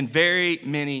donkeys, and very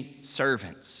many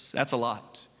servants. That's a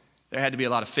lot. There had to be a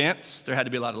lot of fence, there had to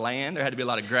be a lot of land, there had to be a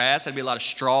lot of grass, had to be a lot of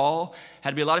straw, had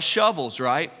to be a lot of shovels,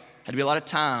 right? Had to be a lot of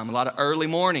time, a lot of early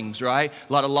mornings, right?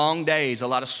 A lot of long days, a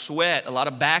lot of sweat, a lot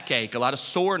of backache, a lot of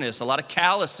soreness, a lot of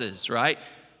calluses, right?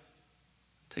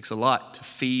 It takes a lot to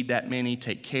feed that many,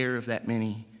 take care of that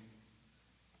many.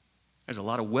 There's a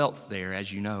lot of wealth there,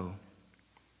 as you know.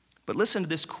 But listen to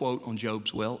this quote on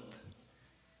Job's wealth.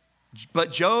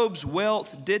 But Job's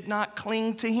wealth did not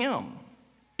cling to him.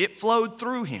 It flowed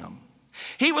through him.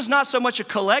 He was not so much a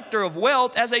collector of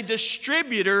wealth as a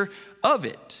distributor of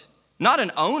it. Not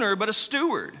an owner, but a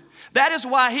steward. That is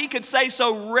why he could say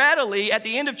so readily at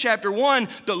the end of chapter 1,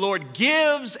 the Lord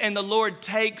gives and the Lord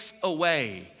takes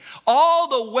away. All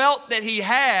the wealth that he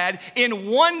had in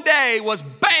one day was,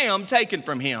 bam, taken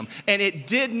from him. And it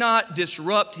did not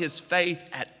disrupt his faith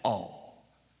at all.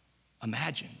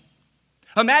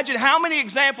 Imagine how many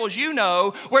examples you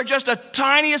know where just a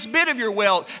tiniest bit of your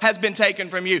wealth has been taken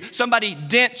from you. Somebody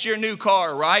dents your new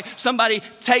car, right? Somebody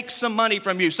takes some money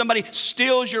from you. Somebody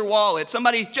steals your wallet.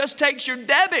 Somebody just takes your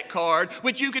debit card,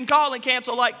 which you can call and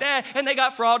cancel like that, and they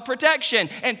got fraud protection.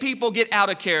 And people get out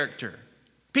of character.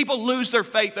 People lose their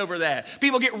faith over that.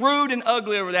 People get rude and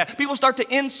ugly over that. People start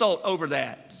to insult over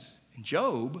that. And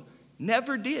Job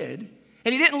never did.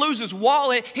 And he didn't lose his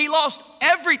wallet. He lost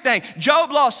everything.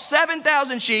 Job lost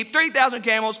 7,000 sheep, 3,000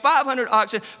 camels, 500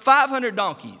 oxen, 500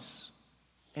 donkeys,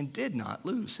 and did not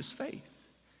lose his faith.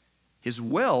 His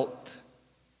wealth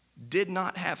did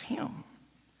not have him.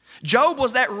 Job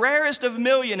was that rarest of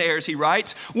millionaires, he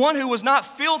writes, one who was not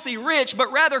filthy rich,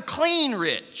 but rather clean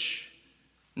rich.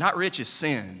 Not rich as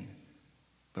sin,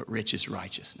 but rich as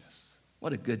righteousness.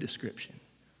 What a good description.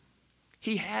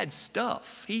 He had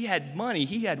stuff, he had money,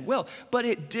 he had wealth, but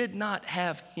it did not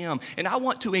have him. And I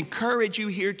want to encourage you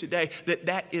here today that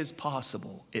that is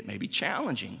possible. It may be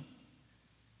challenging,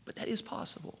 but that is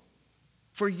possible.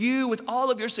 For you, with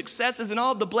all of your successes and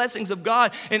all of the blessings of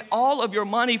God and all of your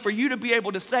money, for you to be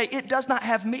able to say, it does not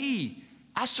have me.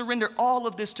 I surrender all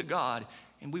of this to God,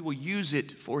 and we will use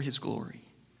it for his glory.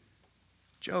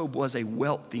 Job was a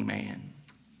wealthy man.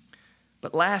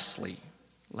 But lastly,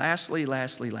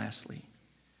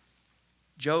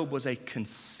 Job was a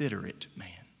considerate man.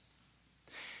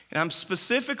 And I'm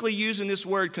specifically using this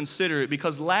word considerate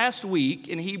because last week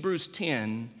in Hebrews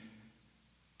 10,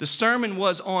 the sermon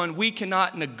was on we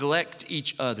cannot neglect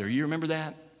each other. You remember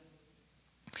that?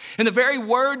 And the very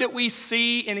word that we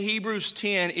see in Hebrews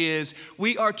 10 is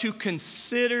we are to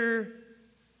consider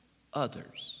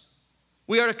others.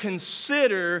 We are to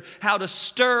consider how to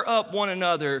stir up one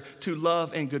another to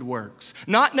love and good works,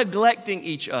 not neglecting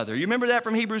each other. You remember that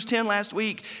from Hebrews 10 last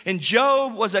week? And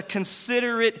Job was a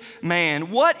considerate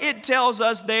man. What it tells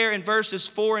us there in verses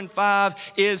 4 and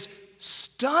 5 is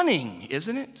stunning,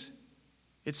 isn't it?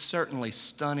 It's certainly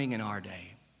stunning in our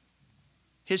day.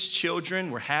 His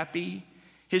children were happy.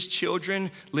 His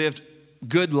children lived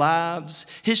good lives.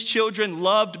 His children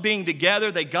loved being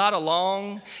together. They got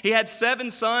along. He had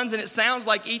 7 sons, and it sounds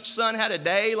like each son had a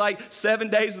day, like 7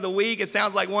 days of the week. It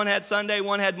sounds like one had Sunday,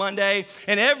 one had Monday.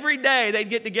 And every day they'd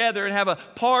get together and have a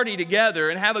party together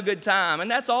and have a good time.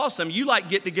 And that's awesome. You like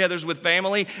get-togethers with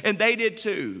family, and they did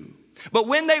too. But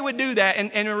when they would do that,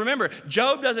 and remember,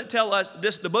 Job doesn't tell us,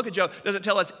 the book of Job doesn't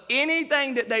tell us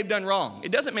anything that they've done wrong.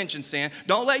 It doesn't mention sin.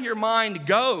 Don't let your mind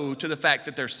go to the fact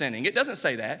that they're sinning. It doesn't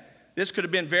say that. This could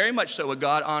have been very much so a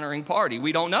God-honoring party.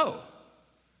 We don't know.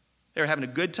 They were having a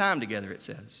good time together, it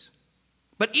says.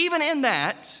 But even in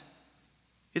that,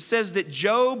 it says that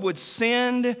Job would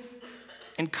send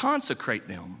and consecrate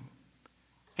them.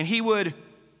 And he would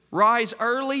rise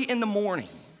early in the morning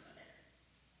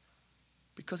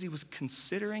because he was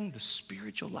considering the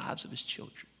spiritual lives of his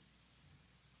children.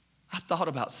 I thought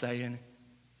about saying,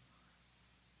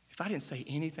 if I didn't say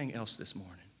anything else this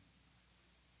morning,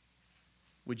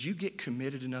 would you get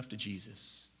committed enough to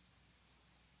Jesus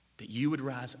that you would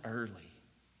rise early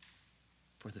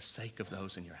for the sake of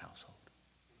those in your household?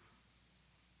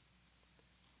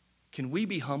 Can we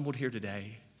be humbled here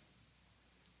today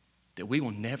that we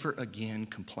will never again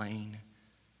complain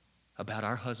about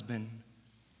our husband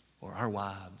or our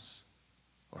wives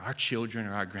or our children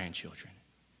or our grandchildren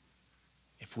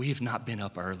if we have not been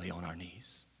up early on our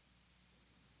knees?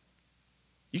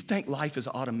 You think life is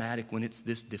automatic when it's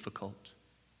this difficult?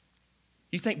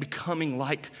 You think becoming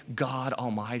like God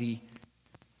Almighty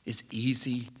is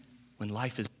easy when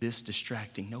life is this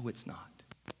distracting? No, it's not.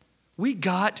 We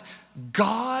got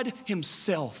God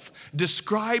himself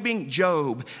describing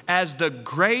Job as the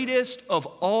greatest of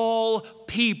all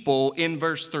people in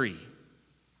verse 3.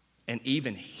 And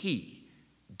even he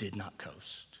did not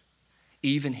coast.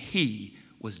 Even he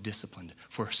was disciplined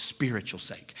for a spiritual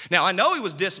sake. Now, I know he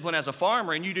was disciplined as a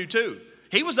farmer, and you do too.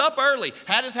 He was up early,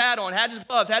 had his hat on, had his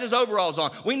gloves, had his overalls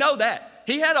on. We know that.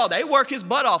 He had all that. He worked his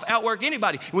butt off, outwork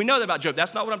anybody. We know that about Job.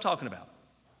 That's not what I'm talking about.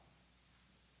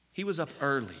 He was up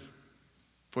early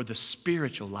for the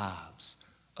spiritual lives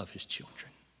of his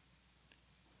children.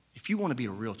 If you want to be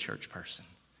a real church person,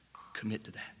 commit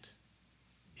to that.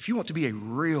 If you want to be a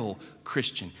real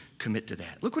Christian, commit to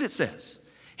that. Look what it says.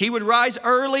 He would rise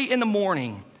early in the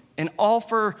morning and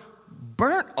offer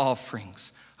burnt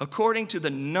offerings according to the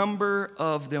number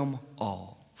of them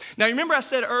all. Now, remember I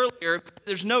said earlier,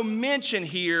 there's no mention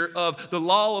here of the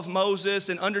law of Moses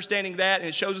and understanding that, and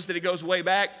it shows us that it goes way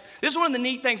back. This is one of the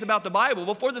neat things about the Bible.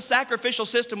 Before the sacrificial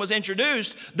system was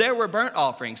introduced, there were burnt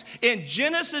offerings. In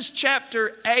Genesis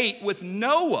chapter 8 with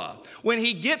Noah, when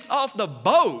he gets off the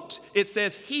boat, it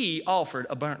says he offered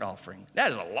a burnt offering. That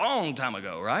is a long time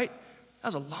ago, right?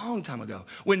 That was a long time ago.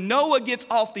 When Noah gets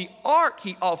off the ark,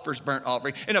 he offers burnt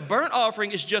offering. And a burnt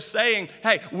offering is just saying,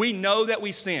 hey, we know that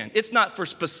we sin. It's not for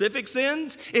specific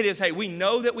sins. It is, hey, we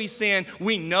know that we sin.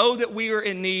 We know that we are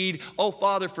in need. Oh,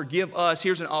 Father, forgive us.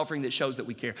 Here's an offering that shows that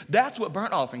we care. That's what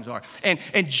burnt offerings are.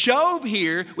 And Job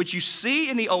here, which you see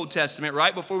in the Old Testament,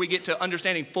 right, before we get to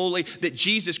understanding fully that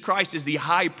Jesus Christ is the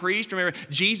high priest. Remember,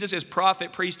 Jesus is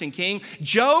prophet, priest, and king.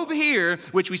 Job here,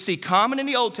 which we see common in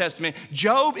the Old Testament,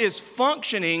 Job is functioning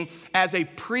as a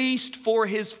priest for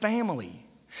his family.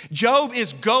 Job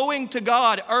is going to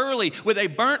God early with a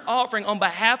burnt offering on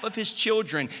behalf of his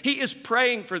children. He is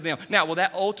praying for them. Now, will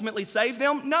that ultimately save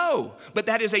them? No. But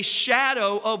that is a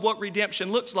shadow of what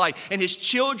redemption looks like. And his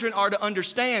children are to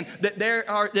understand that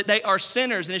they are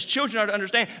sinners. And his children are to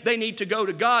understand they need to go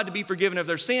to God to be forgiven of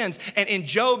their sins. And in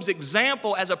Job's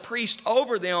example as a priest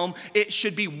over them, it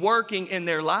should be working in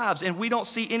their lives. And we don't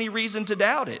see any reason to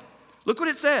doubt it. Look what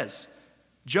it says.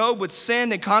 Job would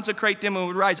send and consecrate them and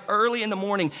would rise early in the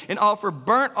morning and offer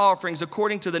burnt offerings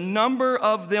according to the number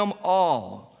of them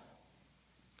all.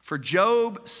 For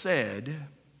Job said,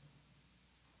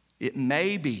 it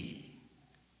may be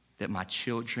that my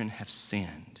children have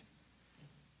sinned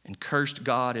and cursed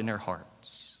God in their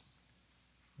hearts.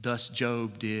 Thus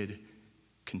Job did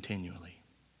continually.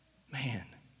 Man,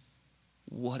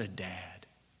 what a dad.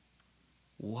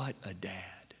 What a dad.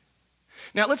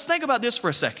 Now let's think about this for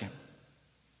a second.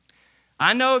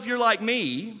 I know if you're like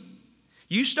me,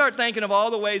 you start thinking of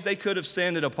all the ways they could have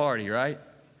sinned at a party, right?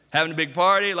 Having a big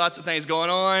party, lots of things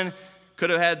going on. Could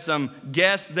have had some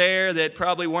guests there that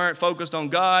probably weren't focused on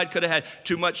God. Could have had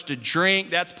too much to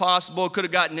drink. That's possible. Could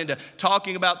have gotten into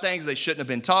talking about things they shouldn't have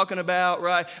been talking about,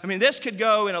 right? I mean, this could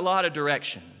go in a lot of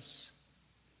directions.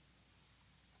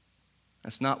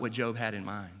 That's not what Job had in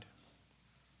mind.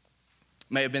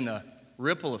 May have been the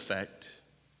ripple effect.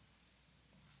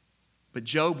 But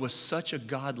Job was such a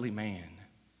godly man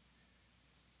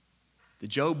that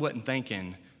Job wasn't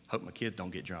thinking, hope my kids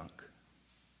don't get drunk.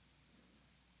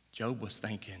 Job was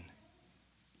thinking,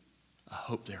 I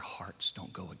hope their hearts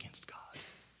don't go against God.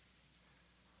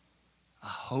 I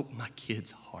hope my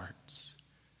kids' hearts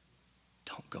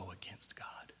don't go against God.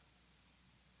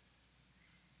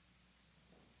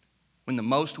 When the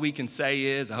most we can say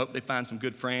is, I hope they find some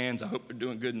good friends. I hope they're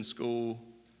doing good in school.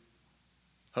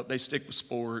 Hope they stick with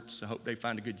sports. I hope they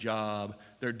find a good job.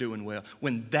 They're doing well.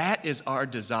 When that is our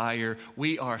desire,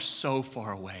 we are so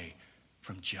far away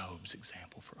from Job's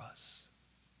example for us.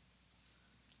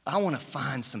 I want to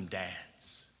find some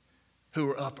dads who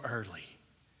are up early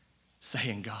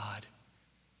saying, God,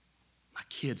 my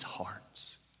kids'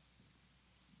 hearts,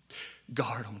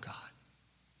 guard them, God.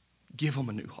 Give them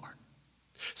a new heart.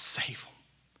 Save them.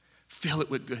 Fill it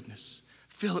with goodness.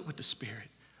 Fill it with the Spirit.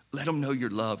 Let them know your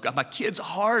love. God, my kids'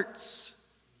 hearts.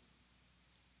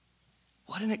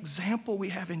 What an example we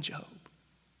have in Job.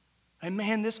 A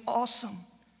man this awesome.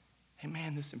 A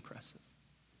man this impressive.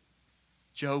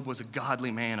 Job was a godly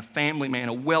man, a family man,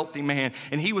 a wealthy man,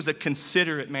 and he was a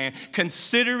considerate man,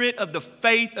 considerate of the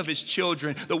faith of his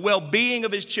children, the well-being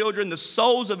of his children, the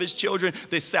souls of his children,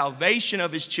 the salvation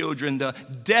of his children, the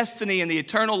destiny and the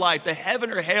eternal life, the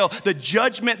heaven or hell, the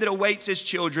judgment that awaits his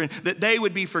children, that they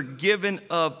would be forgiven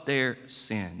of their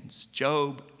sins.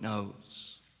 Job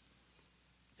knows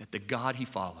that the God he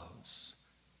follows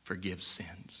forgives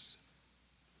sins.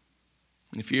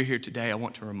 And if you're here today, I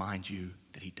want to remind you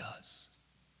that he does.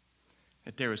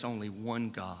 That there is only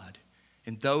one God.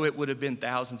 And though it would have been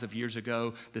thousands of years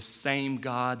ago, the same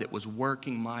God that was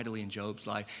working mightily in Job's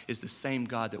life is the same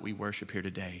God that we worship here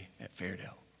today at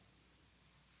Fairdale.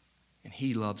 And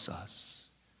he loves us.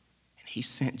 And he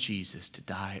sent Jesus to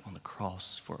die on the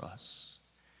cross for us.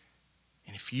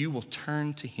 And if you will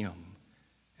turn to him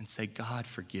and say, God,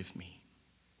 forgive me.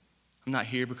 I'm not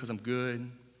here because I'm good.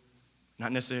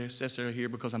 Not necessarily here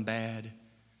because I'm bad.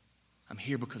 I'm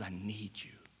here because I need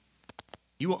you.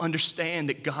 You will understand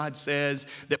that God says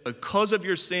that because of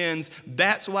your sins,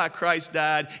 that's why Christ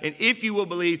died. And if you will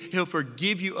believe, he'll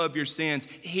forgive you of your sins.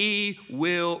 He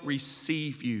will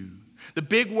receive you. The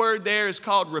big word there is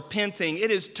called repenting. It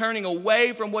is turning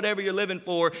away from whatever you're living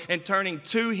for and turning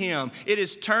to him. It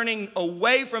is turning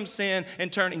away from sin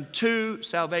and turning to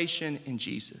salvation in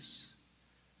Jesus.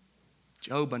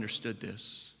 Job understood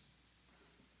this.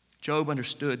 Job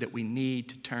understood that we need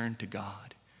to turn to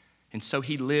God. And so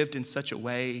he lived in such a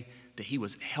way that he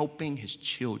was helping his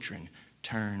children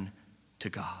turn to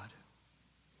God.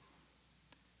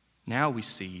 Now we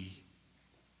see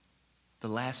the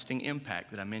lasting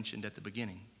impact that I mentioned at the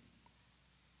beginning.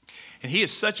 And he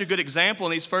is such a good example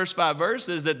in these first 5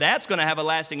 verses that that's going to have a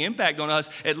lasting impact on us.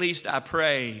 At least I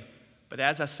pray But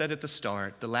as I said at the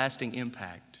start, the lasting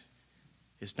impact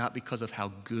is not because of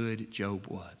how good Job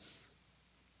was.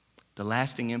 The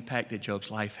lasting impact that Job's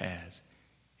life has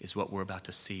is what we're about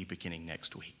to see beginning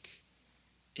next week.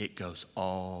 It goes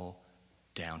all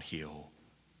downhill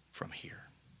from here.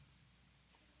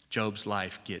 Job's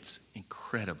life gets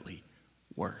incredibly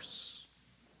worse.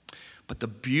 But the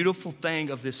beautiful thing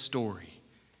of this story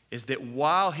is that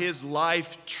while his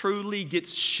life truly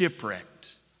gets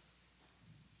shipwrecked,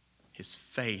 his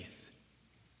faith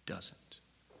doesn't.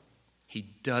 He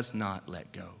does not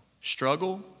let go.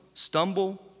 Struggle,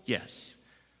 stumble, yes,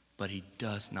 but he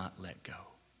does not let go.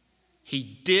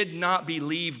 He did not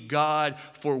believe God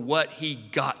for what he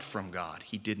got from God.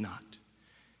 He did not.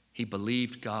 He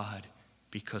believed God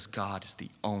because God is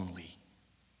the only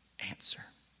answer.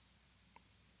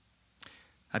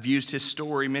 I've used his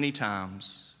story many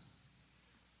times,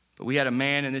 but we had a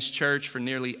man in this church for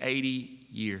nearly 80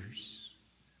 years.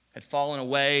 Had fallen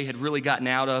away, had really gotten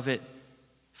out of it,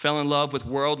 fell in love with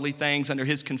worldly things under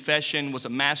his confession, was a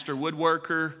master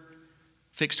woodworker,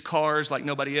 fixed cars like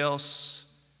nobody else,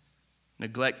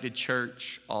 neglected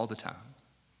church all the time.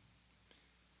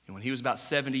 And when he was about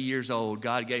 70 years old,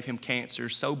 God gave him cancer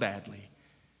so badly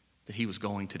that he was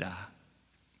going to die.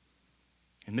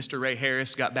 And Mr. Ray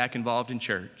Harris got back involved in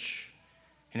church.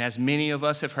 And as many of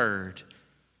us have heard,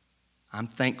 I'm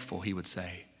thankful, he would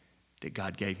say, that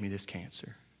God gave me this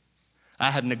cancer. I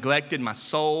have neglected my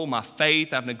soul, my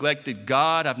faith. I've neglected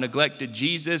God. I've neglected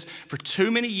Jesus for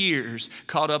too many years,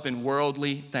 caught up in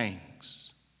worldly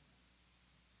things.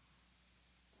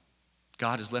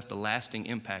 God has left a lasting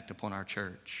impact upon our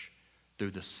church through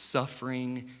the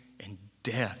suffering and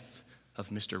death of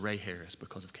Mr. Ray Harris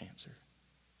because of cancer.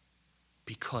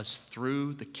 Because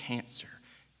through the cancer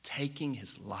taking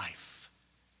his life,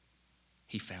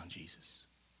 he found Jesus.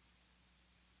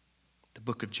 The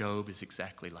book of Job is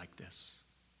exactly like this.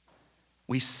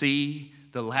 We see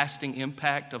the lasting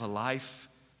impact of a life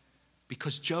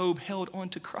because Job held on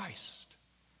to Christ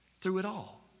through it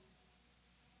all.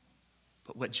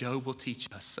 But what Job will teach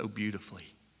us so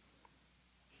beautifully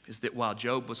is that while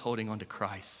Job was holding on to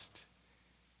Christ,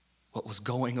 what was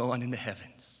going on in the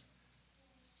heavens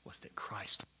was that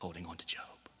Christ was holding on to Job.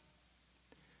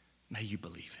 May you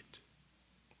believe it,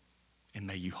 and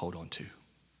may you hold on to.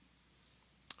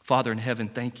 Father in heaven,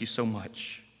 thank you so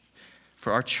much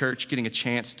for our church getting a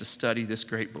chance to study this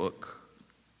great book.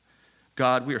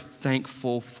 God, we are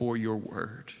thankful for your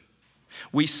word.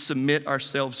 We submit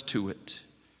ourselves to it,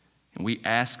 and we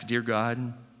ask, dear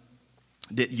God,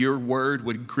 that your word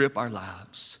would grip our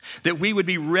lives, that we would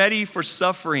be ready for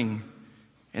suffering,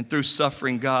 and through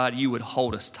suffering, God, you would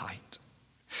hold us tight.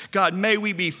 God, may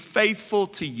we be faithful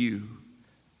to you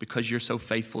because you're so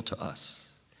faithful to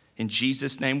us. In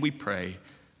Jesus' name we pray.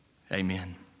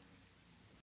 Amen.